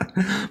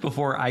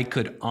before I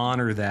could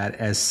honor that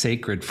as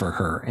sacred for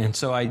her. And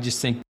so I just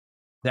think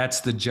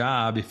that's the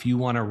job. If you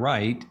want to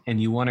write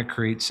and you want to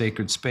create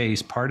sacred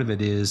space, part of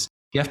it is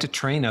you have to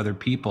train other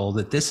people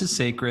that this is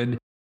sacred.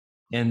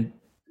 And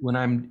when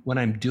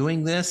I'm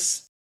doing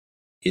this,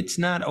 it's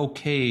not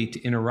okay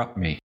to interrupt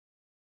me.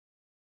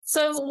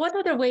 So one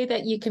other way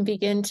that you can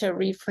begin to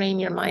reframe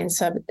your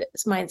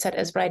mindset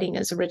as writing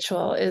as a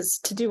ritual is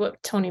to do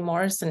what Toni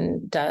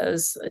Morrison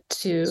does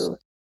to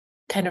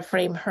kind of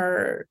frame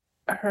her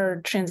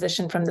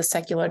transition from the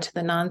secular to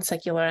the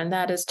non-secular, and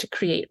that is to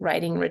create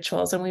writing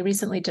rituals. And we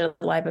recently did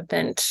a live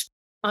event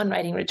on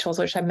writing rituals,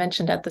 which I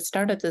mentioned at the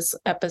start of this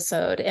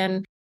episode.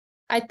 And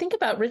I think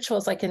about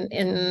rituals like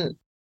in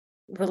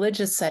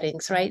religious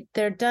settings, right?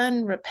 They're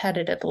done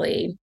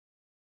repetitively.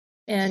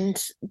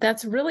 And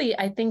that's really,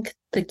 I think,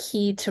 the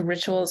key to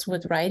rituals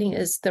with writing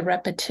is the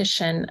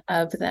repetition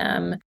of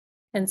them.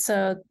 And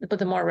so, but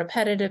the more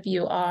repetitive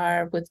you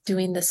are with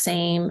doing the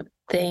same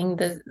thing.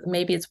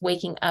 Maybe it's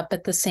waking up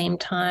at the same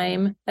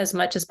time as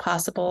much as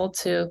possible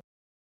to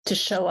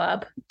show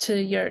up to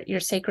your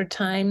sacred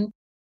time.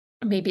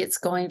 Maybe it's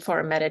going for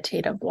a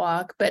meditative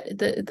walk, but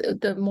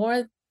the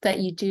more that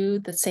you do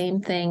the same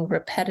thing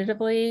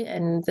repetitively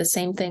and the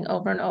same thing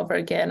over and over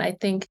again, I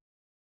think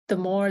the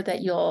more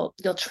that you'll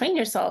train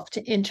yourself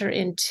to enter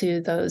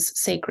into those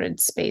sacred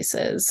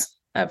spaces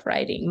of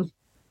writing.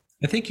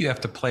 I think you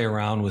have to play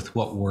around with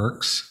what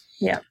works.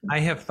 Yeah. I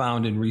have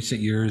found in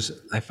recent years,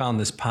 I found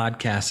this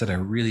podcast that I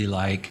really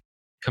like.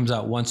 Comes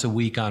out once a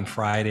week on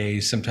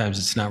Fridays. Sometimes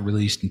it's not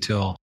released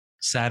until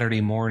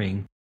Saturday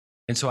morning.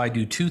 And so I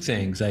do two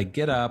things. I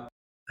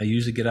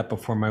usually get up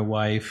before my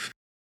wife,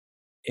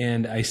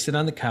 and I sit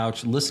on the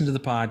couch, listen to the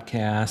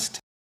podcast,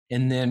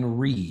 and then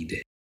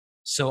read.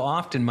 So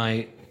often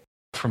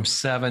from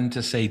 7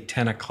 to say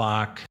 10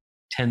 o'clock,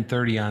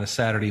 10:30 on a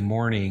Saturday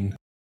morning,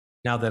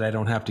 now that I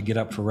don't have to get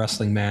up for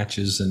wrestling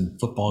matches and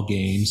football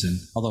games, and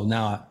although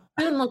now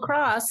doing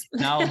lacrosse.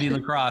 Now it'll be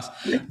lacrosse.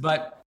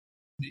 But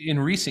in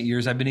recent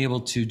years, I've been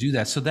able to do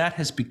that. So that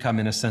has become,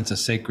 in a sense, a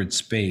sacred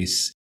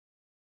space.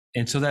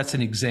 And so that's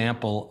an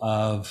example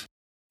of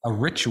a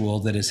ritual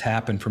that has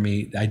happened for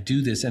me. I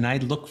do this and I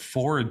look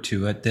forward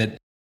to it, that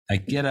I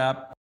get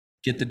up,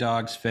 get the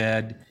dogs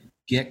fed,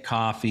 get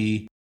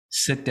coffee,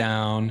 sit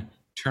down,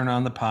 turn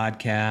on the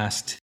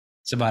podcast.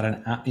 It's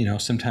about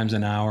sometimes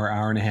an hour,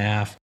 hour and a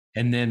half,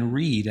 and then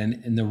read.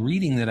 And the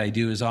reading that I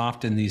do is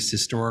often these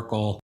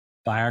historical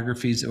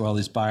biographies,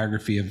 this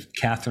biography of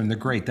Catherine the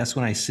Great. That's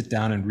when I sit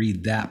down and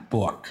read that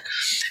book.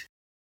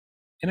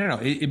 And I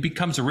don't know, it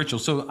becomes a ritual.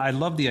 So I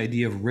love the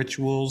idea of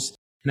rituals.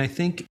 And I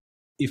think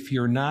if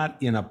you're not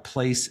in a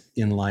place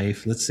in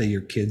life, let's say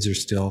your kids are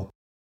still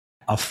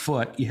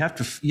afoot, you have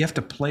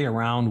to play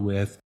around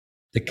with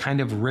the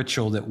kind of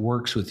ritual that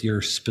works with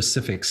your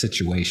specific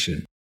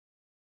situation.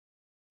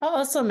 I'll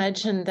also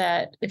mention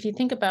that if you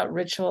think about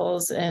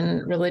rituals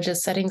in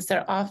religious settings,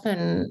 they're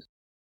often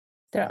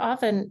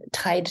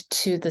tied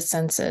to the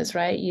senses,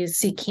 right? You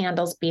see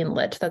candles being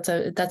lit. That's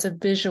a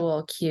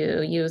visual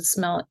cue. You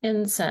smell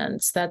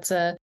incense. That's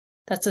a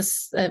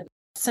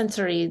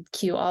sensory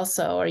cue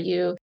also. Or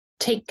you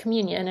take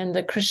communion in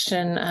the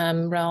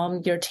Christian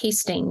realm. You're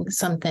tasting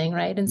something,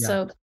 right? And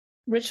so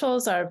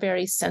rituals are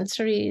very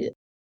sensory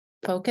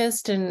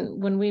focused.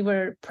 And when we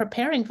were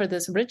preparing for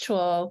this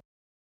ritual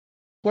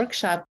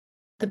workshop,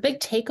 the big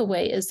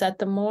takeaway is that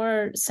the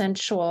more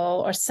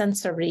sensual or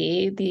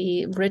sensory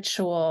the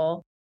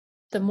ritual,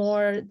 the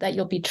more that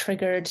you'll be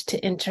triggered to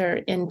enter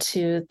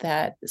into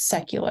that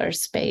secular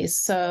space.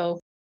 So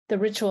the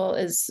ritual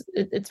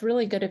it's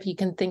really good if you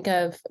can think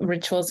of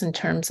rituals in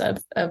terms of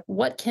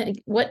what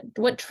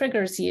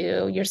triggers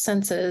your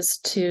senses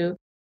to,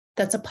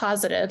 that's a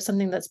positive,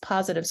 something that's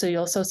positive. So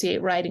you'll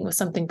associate writing with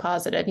something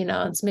positive.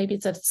 Maybe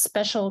it's a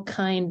special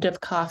kind of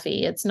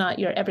coffee. It's not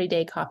your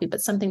everyday coffee,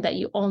 but something that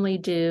you only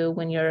do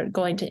when you're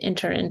going to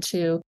enter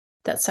into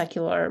that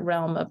secular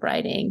realm of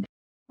writing.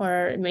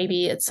 Or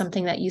maybe it's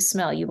something that you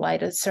smell. You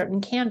light a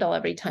certain candle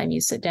every time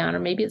you sit down. Or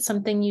maybe it's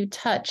something you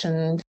touch,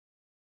 and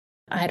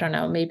I don't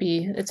know,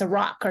 maybe it's a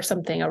rock or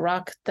something, a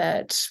rock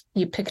that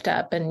you picked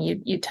up and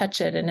you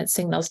touch it and it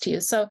signals to you.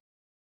 So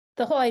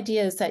the whole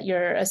idea is that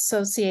you're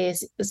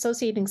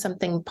associating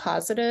something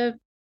positive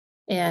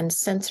and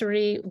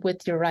sensory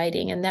with your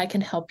writing, and that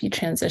can help you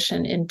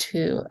transition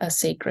into a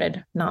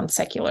sacred,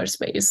 non-secular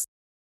space.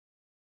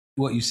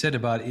 What you said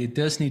about it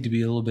does need to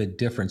be a little bit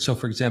different. So,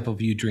 for example,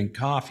 if you drink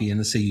coffee, and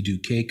let's say you do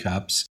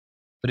K-cups,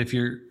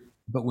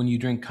 but when you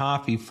drink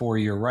coffee for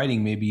your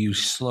writing, maybe you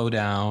slow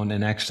down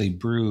and actually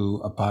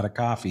brew a pot of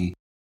coffee,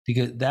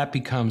 because that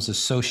becomes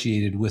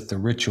associated with the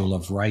ritual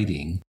of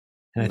writing.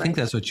 And I think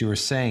that's what you were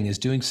saying, is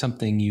doing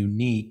something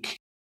unique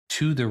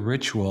to the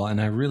ritual.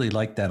 And I really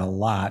like that a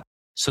lot,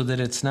 so that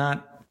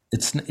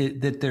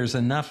that there's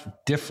enough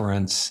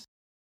difference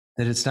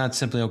that it's not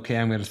simply, okay,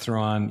 I'm going to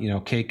throw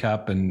on,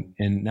 K-cup and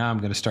now I'm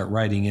going to start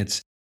writing.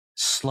 It's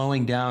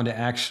slowing down to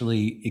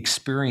actually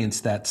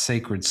experience that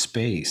sacred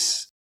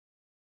space.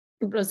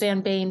 Roseanne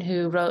Bain,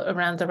 who wrote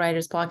Around the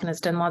Writer's Block and has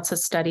done lots of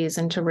studies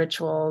into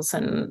rituals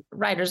and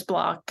writer's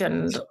block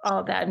and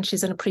all that. And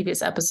she's in a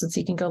previous episode, so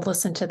you can go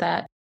listen to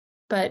that.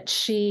 But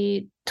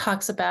she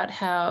talks about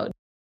how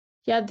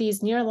you have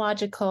these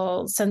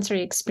neurological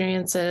sensory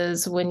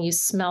experiences when you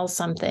smell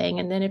something,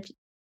 and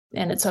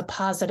it's a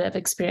positive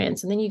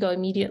experience, and then you go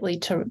immediately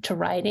to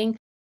writing.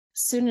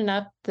 Soon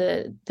enough,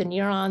 the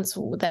neurons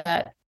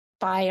that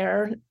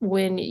fire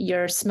when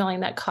you're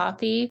smelling that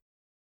coffee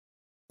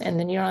and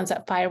the neurons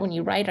that fire when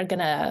you write are going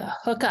to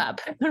hook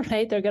up,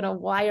 right? They're going to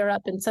wire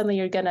up, and suddenly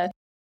you're going to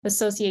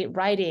associate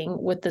writing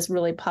with this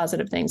really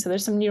positive thing. So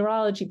there's some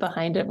neurology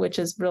behind it, which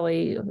is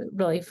really,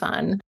 really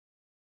fun.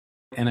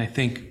 And I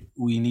think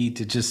we need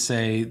to just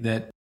say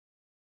that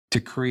to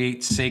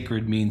create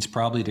sacred means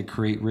probably to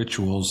create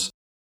rituals,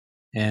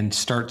 and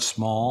start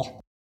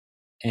small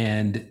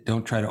and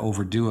don't try to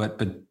overdo it,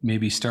 but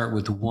maybe start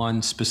with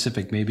one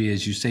specific. Maybe,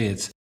 as you say,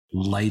 it's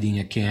lighting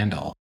a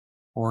candle,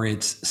 or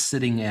it's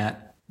sitting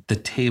at the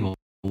table.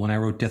 When I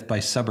wrote Death by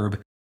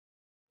Suburb,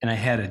 and I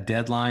had a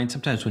deadline.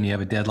 Sometimes when you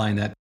have a deadline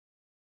that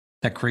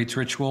creates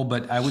ritual,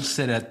 but I would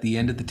sit at the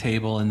end of the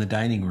table in the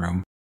dining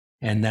room,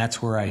 and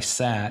that's where I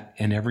sat.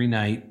 And every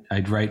night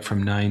I'd write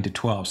from 9 to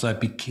 12. So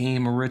that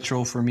became a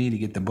ritual for me to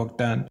get the book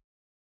done.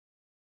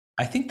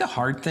 I think the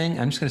hard thing,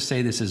 I'm just going to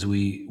say this as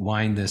we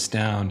wind this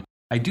down.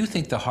 I do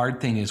think the hard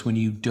thing is when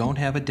you don't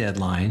have a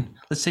deadline.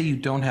 Let's say you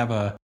don't have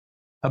a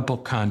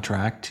book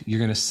contract, you're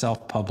going to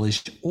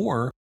self-publish,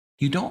 or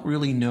you don't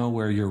really know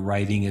where your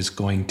writing is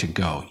going to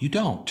go. You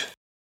don't.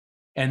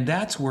 And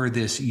that's where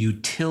this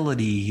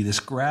utility, this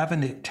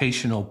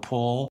gravitational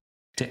pull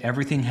to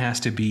everything has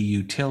to be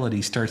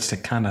utility starts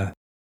to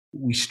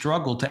we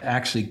struggle to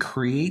actually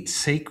create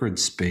sacred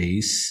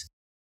space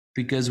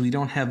because we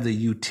don't have the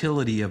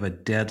utility of a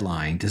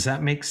deadline. Does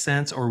that make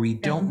sense? Or we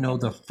don't know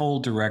the full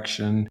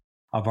direction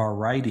of our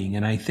writing.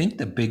 And I think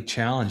the big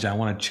challenge, I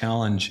want to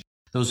challenge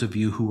those of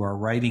you who are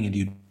writing and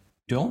you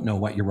don't know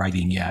what you're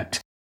writing yet,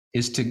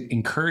 is to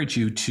encourage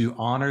you to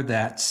honor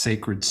that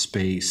sacred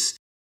space,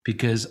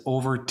 because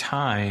over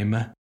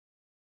time,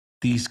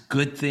 these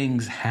good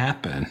things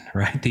happen,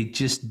 right? They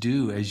just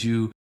do as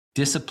you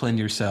discipline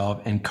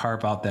yourself and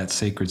carve out that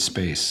sacred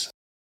space.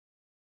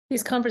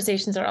 These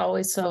conversations are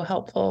always so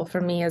helpful for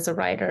me as a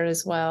writer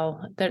as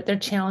well. They're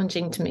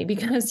challenging to me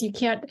because you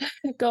can't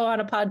go on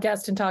a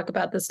podcast and talk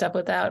about this stuff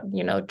without,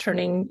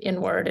 turning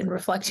inward and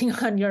reflecting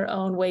on your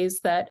own ways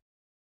that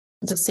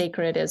the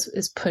sacred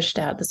is pushed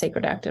out, the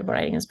sacred act of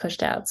writing is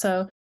pushed out.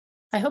 So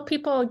I hope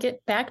people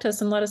get back to us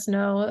and let us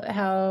know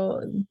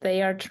how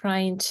they are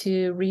trying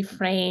to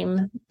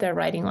reframe their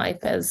writing life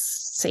as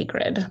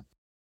sacred.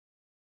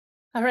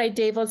 All right,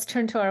 Dave, let's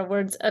turn to our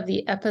words of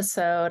the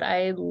episode.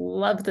 I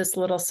love this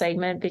little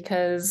segment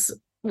because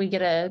we get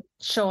to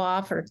show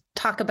off or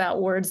talk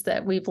about words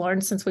that we've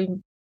learned since we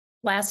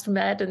last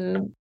met.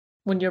 And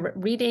when you're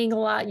reading a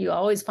lot, you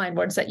always find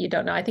words that you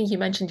don't know. I think you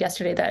mentioned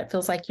yesterday that it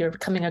feels like you're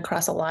coming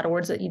across a lot of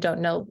words that you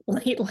don't know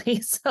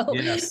lately. So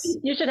yes.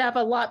 You should have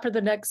a lot for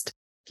the next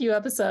few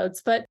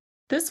episodes. But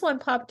this one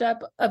popped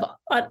up of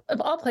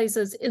all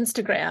places,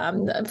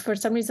 Instagram. For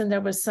some reason,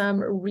 there was some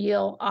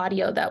real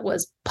audio that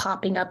was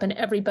popping up and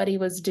everybody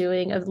was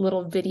doing a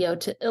little video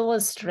to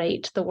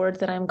illustrate the word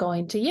that I'm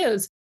going to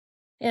use.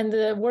 And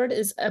the word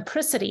is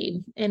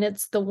apricity, and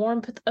it's the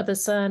warmth of the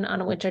sun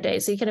on a winter day.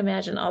 So you can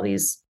imagine all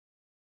these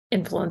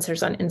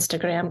influencers on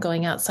Instagram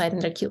going outside in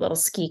their cute little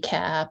ski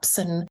caps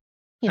and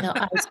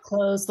eyes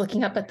closed,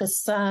 looking up at the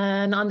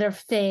sun on their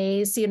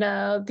face,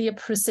 the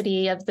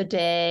apricity of the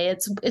day.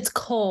 It's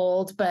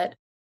cold, but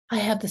I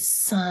have the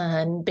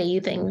sun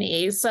bathing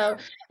me. So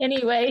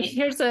anyway,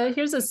 here's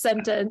a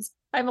sentence.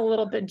 I'm a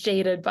little bit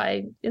jaded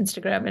by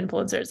Instagram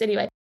influencers.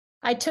 Anyway,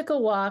 I took a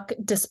walk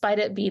despite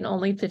it being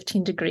only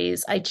 15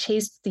 degrees. I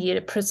chased the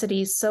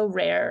apricity so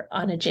rare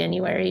on a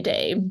January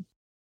day.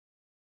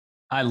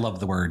 I love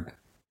the word.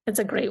 It's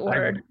a great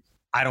word.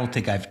 I don't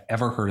think I've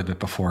ever heard of it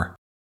before.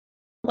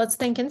 Let's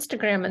thank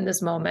Instagram in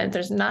this moment.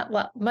 There's not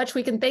much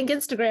we can thank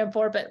Instagram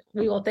for, but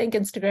we will thank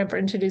Instagram for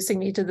introducing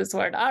me to this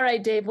word. All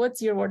right, Dave,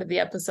 what's your word of the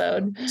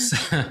episode?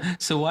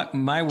 So what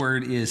my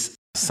word is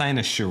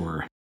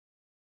cynosure.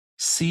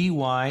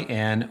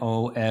 CYNOSURE,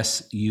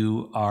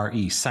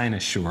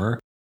 cynosure.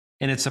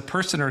 And it's a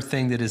person or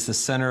thing that is the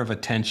center of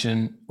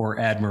attention or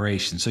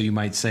admiration. So you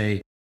might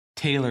say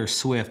Taylor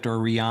Swift or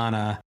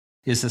Rihanna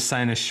is the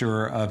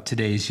cynosure of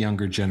today's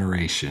younger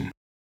generation.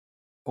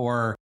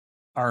 Or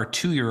our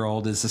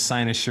 2-year-old is the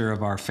cynosure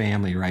of our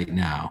family right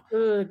now.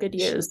 Ooh, good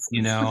use.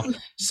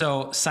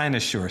 So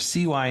cynosure,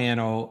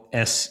 CYNOSURE.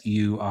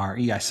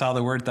 I saw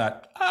the word,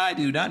 thought, I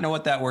do not know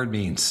what that word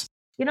means.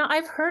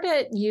 I've heard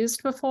it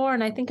used before,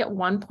 and I think at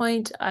one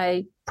point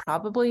I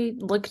probably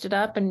looked it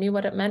up and knew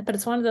what it meant, but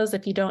it's one of those,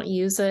 if you don't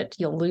use it,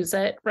 you'll lose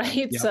it, right?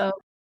 Yep. So,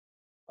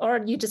 or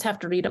you just have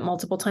to read it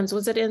multiple times.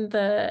 Was it in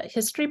the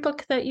history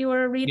book that you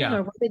were reading,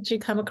 or where did you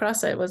come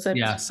across it? Was it?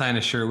 Yeah,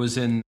 cynosure. It was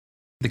in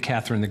the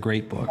Catherine the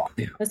Great book.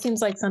 Yeah. It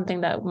seems like something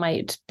that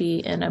might be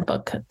in a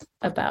book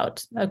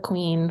about a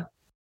queen.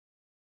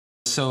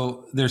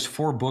 So there's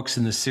 4 books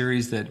in the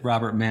series that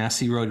Robert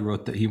Massey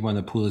wrote. He won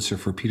the Pulitzer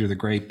for Peter the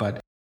Great. But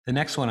the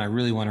next one I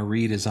really want to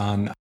read is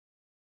on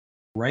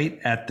right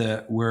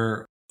at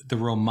where the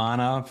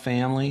Romanov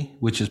family,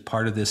 which is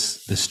part of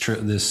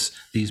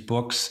these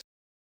books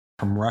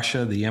from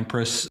Russia, the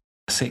Empress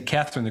St.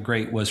 Catherine the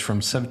Great was from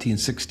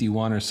 1761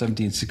 or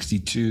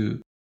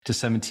 1762 to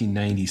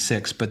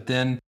 1796. But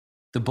then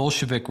the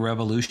Bolshevik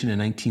Revolution in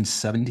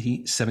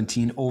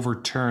 1917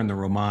 overturned the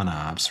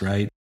Romanovs,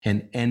 right?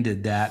 And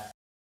ended that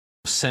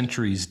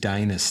century's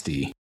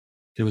dynasty.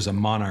 It was a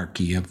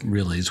monarchy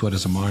what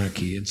is a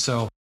monarchy. And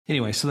so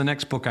anyway, so the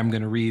next book I'm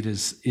going to read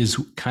is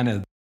kind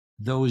of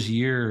those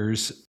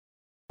years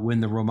when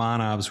the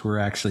Romanovs were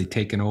actually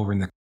taken over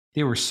and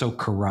they were so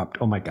corrupt.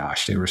 Oh my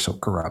gosh, they were so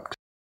corrupt.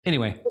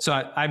 Anyway, so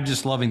I'm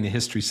just loving the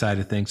history side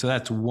of things. So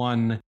that's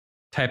one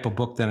type of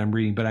book that I'm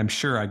reading, but I'm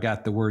sure I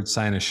got the word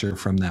cynosure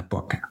from that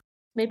book.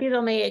 Maybe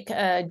they'll make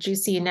a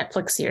juicy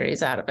Netflix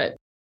series out of it.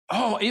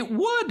 Oh, it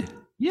would.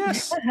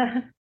 Yes.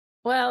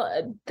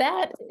 Well,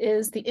 that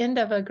is the end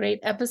of a great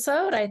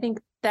episode. I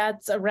think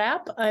that's a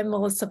wrap. I'm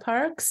Melissa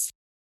Parks.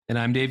 And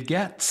I'm Dave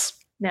Getz.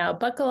 Now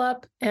buckle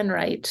up and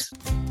write.